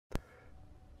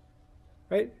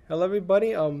Right, hello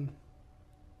everybody.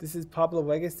 This is Pablo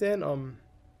Wegesend.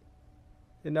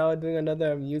 And now doing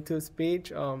another YouTube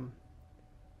speech. And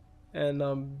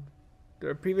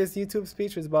The previous YouTube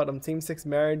speech was about same-sex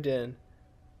marriage and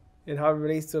how it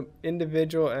relates to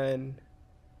individual and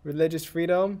religious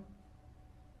freedom.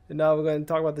 And now we're going to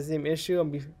talk about the same issue.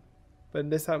 But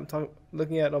this time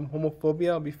looking at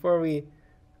homophobia. Before we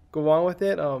go on with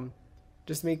it,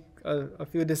 just make a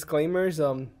few disclaimers.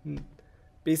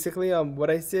 Basically, what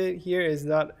I say here is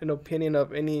not an opinion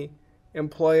of any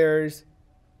employers,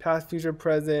 past, future,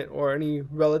 present, or any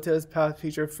relatives, past,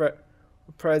 future,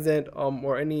 present,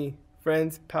 or any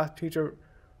friends, past, future,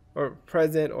 or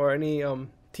present, or any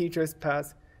teachers,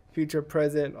 past, future,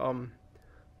 present.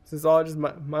 This is all just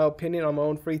my opinion on my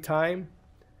own free time,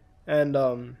 and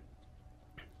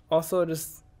also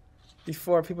just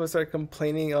before people start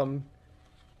complaining,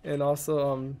 and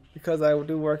also because I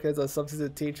do work as a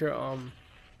substitute teacher,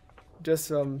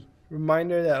 just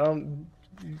reminder that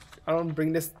I don't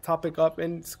bring this topic up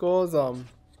in schools.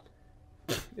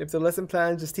 If the lesson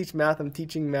plan just teach math, I'm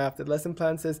teaching math. The lesson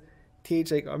plan says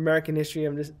teach like American history,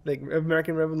 I'm just like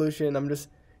American Revolution, I'm just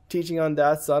teaching on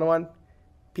that. So I don't want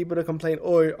people to complain,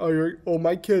 oh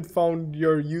my kid found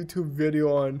your YouTube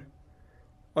video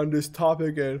on this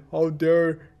topic and how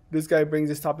dare this guy brings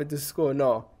this topic to school.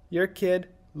 No, your kid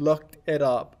looked it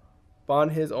up on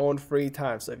his own free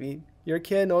time. So if your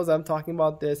kid knows I'm talking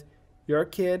about this, your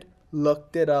kid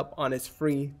looked it up on his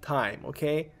free time,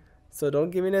 okay? So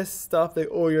don't give me this stuff like,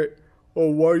 why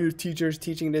are your teachers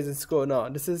teaching this in school? No,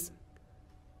 this is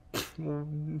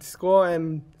school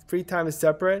and free time is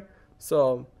separate.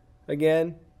 So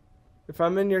again, if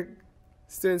I'm in your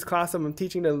student's class, I'm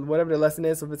teaching whatever the lesson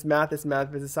is. So if it's math, it's math.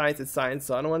 If it's science, it's science.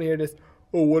 So I don't want to hear this,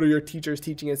 what are your teachers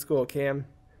teaching in school, okay?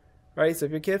 Right? So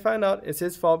if your kid found out, it's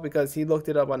his fault because he looked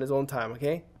it up on his own time,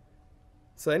 okay?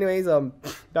 So anyways,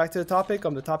 back to the topic.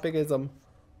 The topic is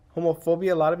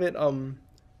homophobia. A lot of it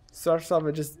starts off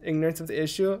with just ignorance of the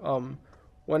issue.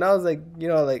 When I was like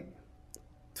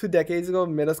 2 decades ago,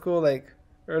 middle school, like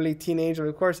early teenager,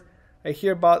 of course, I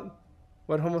hear about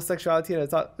what homosexuality and I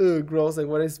thought, ugh, gross, like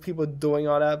what is people doing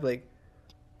all that? Like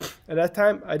at that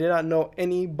time I did not know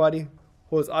anybody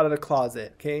who was out of the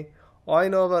closet, okay? All I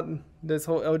know about this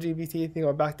whole LGBT thing,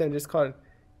 or back then just called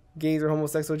gays or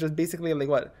homosexual, just basically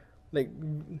like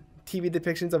TV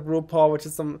depictions of RuPaul, which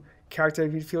is some character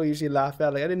people usually laugh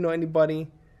at. Like I didn't know anybody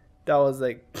that was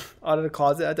like out of the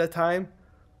closet at that time.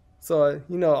 So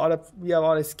we have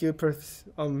all this skewed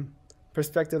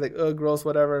perspective, like gross,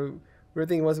 whatever. We're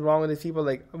thinking what's wrong with these people.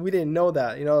 Like we didn't know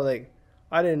that, like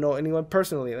I didn't know anyone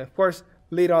personally. And of course,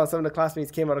 later on, some of the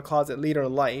classmates came out of the closet later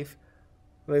in life,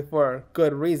 like for a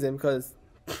good reason, because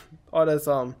all this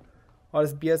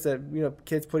BS that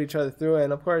kids put each other through,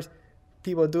 and of course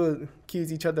people do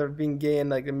accuse each other of being gay in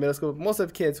like in middle school. Most of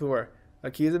the kids who are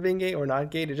accused of being gay or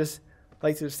not gay, they just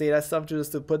like to say that stuff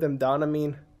just to put them down. I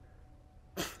mean,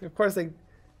 of course, like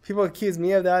people accuse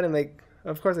me of that, and like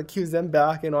of course accuse them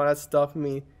back and all that stuff. I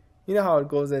mean, you know how it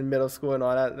goes in middle school and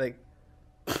all that. Like,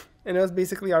 and it was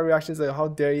basically our reactions like, how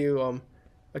dare you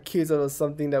accuse us of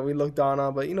something that we looked down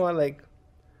on? But you know what, like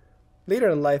later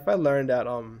in life, I learned that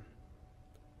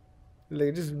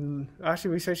like just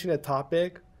actually researching the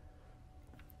topic.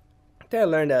 I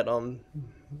learned that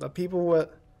the people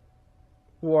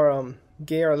who are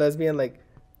gay or lesbian, like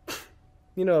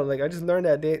like I just learned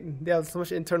that they have so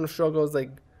much internal struggles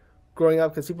like growing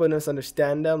up because people didn't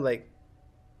understand them. Like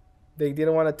they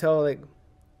didn't want to tell like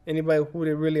anybody who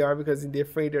they really are because they're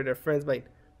afraid their friends might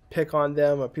pick on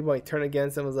them or people might turn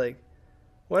against them. It was like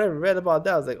when I read about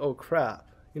that, I was like, oh crap,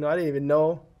 I didn't even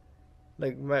know.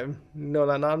 Like not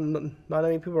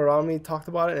many people around me talked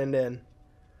about it, and then.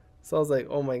 So I was like,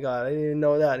 oh my god, I didn't even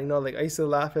know that. Like I used to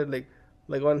laugh at like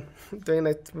when during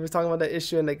like we were talking about that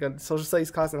issue in like a social studies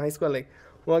class in high school. Like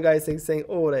one guy saying,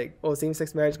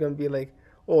 same-sex marriage is gonna be like,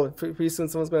 pretty soon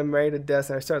someone's gonna marry to death.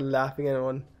 And I started laughing,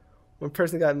 and one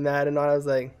person got mad, and I was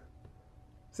like,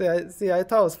 I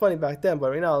thought it was funny back then, but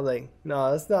right now I was like,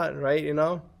 no, that's not right,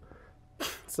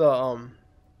 So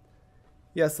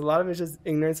yes, a lot of it's just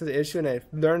ignorance of the issue, and I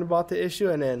learned about the issue,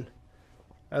 and then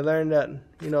I learned that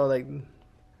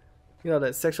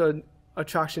that sexual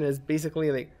attraction is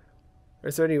basically like,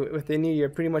 it's already within you. You're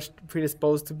pretty much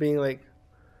predisposed to being like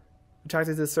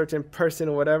attracted to a certain person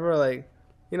or whatever. Like,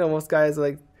 most guys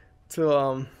like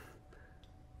to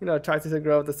attracted to a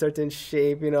girl with a certain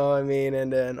shape. You know what I mean?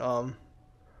 And then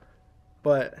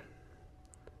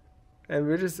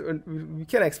we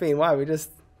can't explain why. We just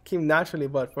came naturally.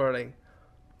 But for like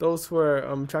those who are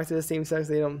attracted to the same sex,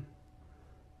 they're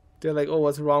like, oh,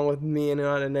 what's wrong with me?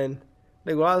 And then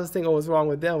like, well, I was thinking, oh, what's wrong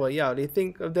with them? Well, yeah, they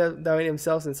think of them that way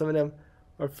themselves, and some of them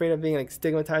are afraid of being like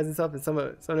stigmatized and stuff, and some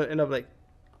of them end up like,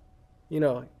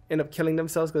 end up killing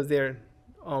themselves because they're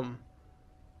um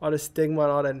all the stigma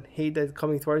and all that hate that's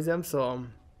coming towards them. So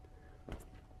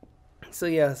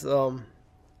yes,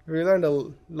 we learned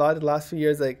a lot the last few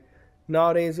years. Like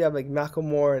nowadays, we have like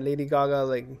Macklemore and Lady Gaga,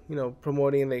 like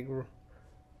promoting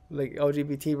like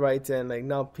LGBT rights, and like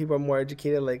now people are more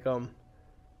educated. Like and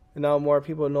now more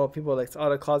people know people like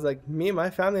out of closet. Like me and my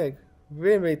family, like we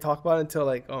didn't really talk about it until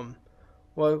like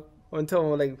well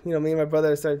until like me and my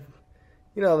brother started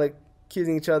like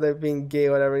accusing each other of being gay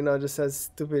or whatever. Just as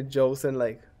stupid jokes, and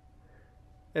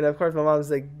of course my mom's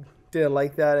like didn't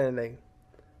like that, and like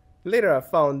later I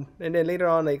found, and then later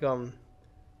on like the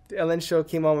Ellen show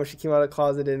came on when she came out of the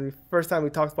closet, and first time we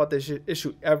talked about this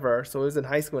issue ever. So it was in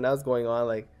high school when that was going on,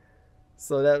 like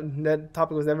so that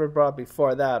topic was never brought up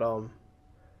before that. And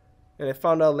I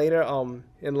found out later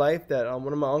in life that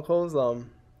one of my uncles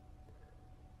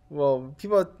well,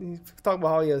 people talk about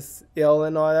how he was ill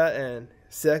and all that and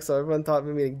sick, so everyone thought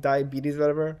maybe like diabetes or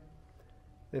whatever.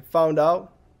 They found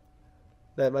out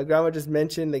that my grandma just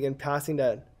mentioned like in passing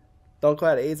that the uncle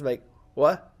had AIDS. I'm like,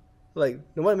 what? Like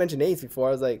no one mentioned AIDS before.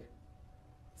 I was like,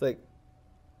 it's like,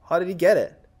 how did he get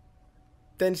it?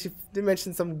 Then she did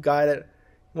mention some guy that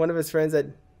one of his friends, that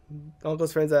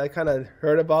uncle's friends, that I kind of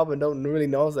heard about but don't really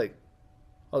know. I was like,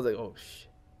 oh shit,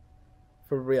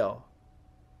 for real.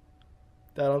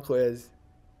 That uncle is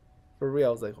for real.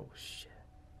 I was like, oh shit,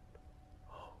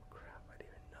 oh crap, I didn't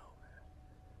even know, man.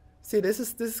 See, this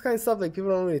is kind of stuff like people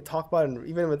don't really talk about, and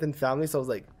even within family. So I was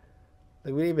like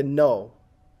we didn't even know.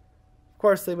 Of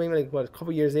course, like maybe like what, a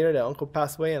couple years later, that uncle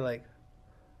passed away, and like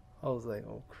I was like,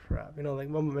 oh crap, like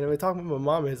when we talk about my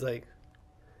mom, is like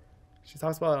she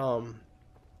talks about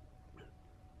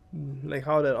like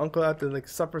how that uncle had to like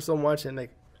suffer so much, and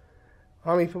like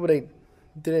how many people they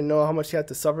didn't know how much he had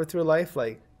to suffer through life.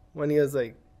 Like when he was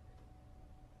like,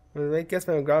 when I guess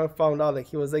my grandma found out like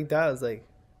he was like that, I was like,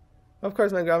 of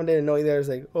course my grandma didn't know either. It was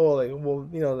like, oh, like,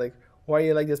 well, like why are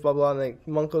you like this, blah blah. And like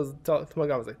my uncle's talk to my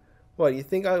grandma was like, what, you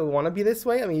think I want to be this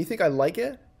way? I mean, you think I like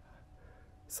it?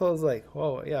 So I was like,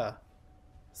 whoa, yeah.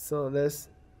 So it's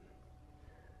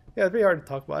pretty hard to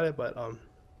talk about it, but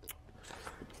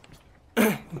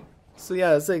so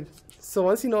yeah, it's like, so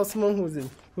once you know someone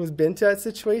who's been to that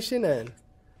situation, and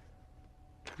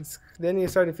then you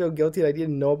start to feel guilty that I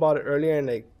didn't know about it earlier, and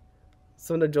like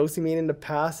some of the jokes he made in the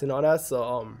past and all that.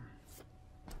 So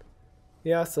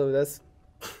yeah, so that's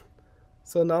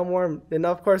so now more, and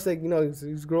of course like as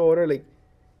you grow older, like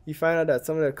you find out that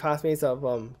some of their classmates have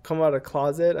come out of the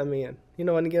closet. I mean,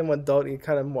 when you get an adult, you're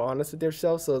kind of more honest with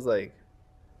yourself. So it's like,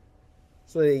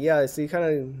 so yeah, so you kind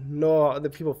of know how other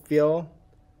people feel.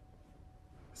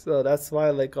 So that's why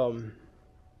like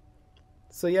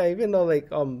so yeah, even though like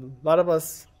a lot of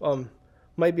us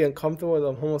might be uncomfortable with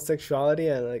homosexuality,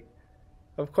 and like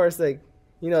of course like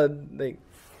like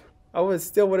I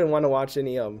wouldn't want to watch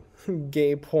any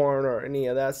gay porn or any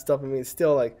of that stuff. I mean,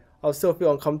 still like I'll still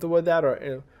feel uncomfortable with that,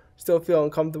 or still feel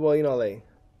uncomfortable like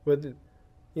with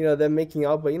them making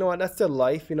out. But you know what, that's their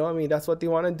life. I mean, that's what they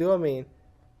want to do. I mean,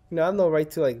 I have no right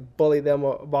to like bully them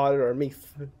about it, or make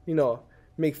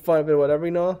fun of it or whatever.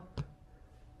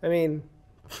 I mean,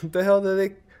 the hell do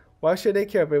they? Why should they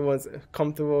care if everyone's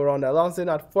comfortable around that? As long as they're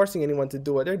not forcing anyone to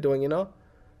do what they're doing,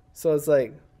 So it's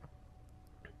like,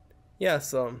 yeah.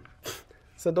 So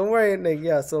don't worry. Like,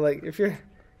 yeah. So like, if you're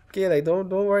gay, like, don't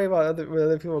worry about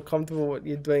whether people are comfortable with what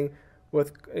you're doing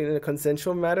with in a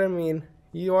consensual matter. I mean,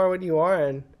 you are what you are,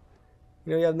 and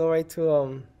you have no right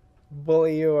to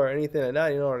bully you or anything like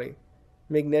that. Or like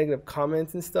make negative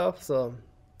comments and stuff. So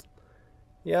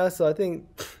yeah. So I think.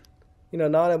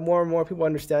 Now that more and more people are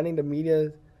understanding, the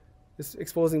media is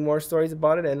exposing more stories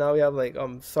about it, and now we have like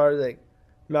started like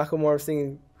Macklemore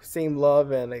singing "Same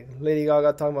Love" and like Lady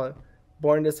Gaga talking about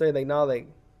 "Born This Way." Like now, like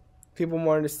people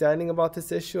more understanding about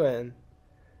this issue, and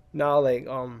now like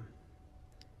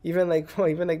even like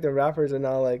the rappers are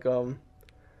now like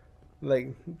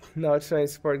now trying to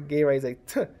support gay rights. Like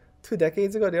 2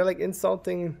 decades ago, they're like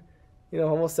insulting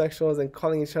homosexuals and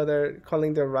calling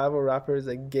their rival rappers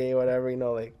like gay or whatever.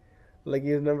 Like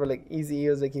you remember, like Eazy-E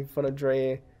was making fun of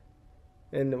Dre,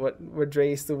 and what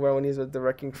Dre used to wear when he was with the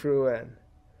Wrecking Crew, and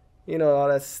all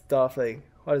that stuff, like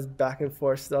all this back and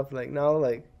forth stuff. Like now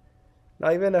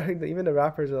even the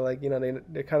rappers are like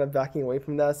they're kind of backing away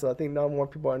from that. So I think now more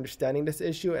people are understanding this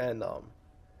issue, and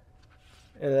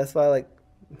that's why like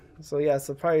so yeah.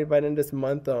 So probably by the end of this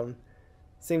month,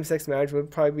 same-sex marriage would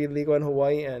probably be legal in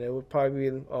Hawaii, and it would probably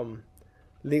be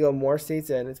legal in more states,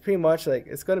 and it's pretty much like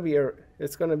it's gonna be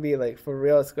like for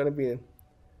real. It's gonna be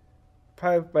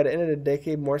probably by the end of the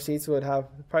decade, more states would have,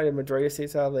 probably the majority of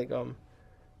states have like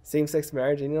same-sex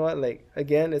marriage. And you know what, like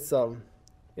again, it's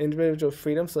individual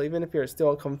freedom. So even if you're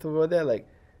still uncomfortable with it, like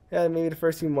yeah, maybe the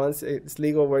first few months it's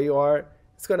legal where you are,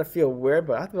 it's gonna feel weird,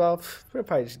 but after a while, we'll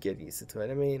probably just get used to it.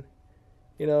 I mean,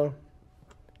 you know,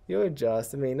 you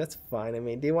adjust. I mean, that's fine. I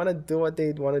mean, they want to do what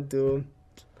they want to do,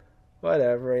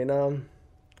 whatever, you know.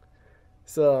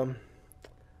 So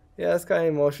yeah, it's kind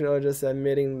of emotional, just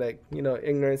admitting like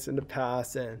ignorance in the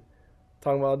past and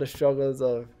talking about the struggles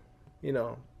of, you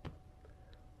know.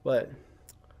 But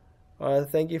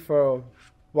thank you for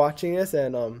watching this,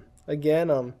 and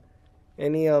again,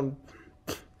 any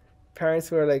parents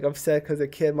who are like upset because a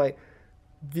kid might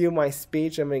view my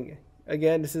speech. I mean,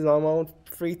 again, this is on my own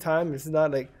free time. This is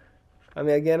not like, I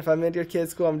mean, again, if I'm in your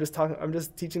kid's school, I'm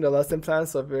just teaching the lesson plan.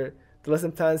 So if the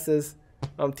lesson plan says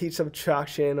teach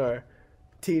subtraction, or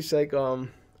teach like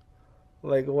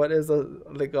what is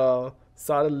a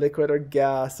solid, liquid, or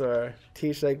gas, or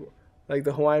teach like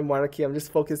the Hawaiian monarchy, I'm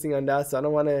just focusing on that. So I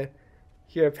don't want to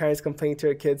hear parents complain to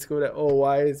their kids' school that, oh,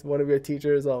 why is one of your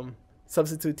teachers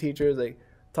substitute teachers like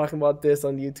talking about this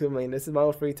on YouTube. I mean, this is my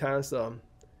own free time, so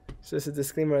it's just a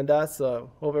disclaimer on that. So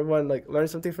hope everyone like learned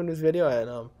something from this video,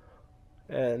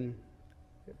 and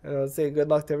I'll say good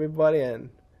luck to everybody and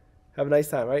have a nice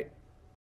time, right?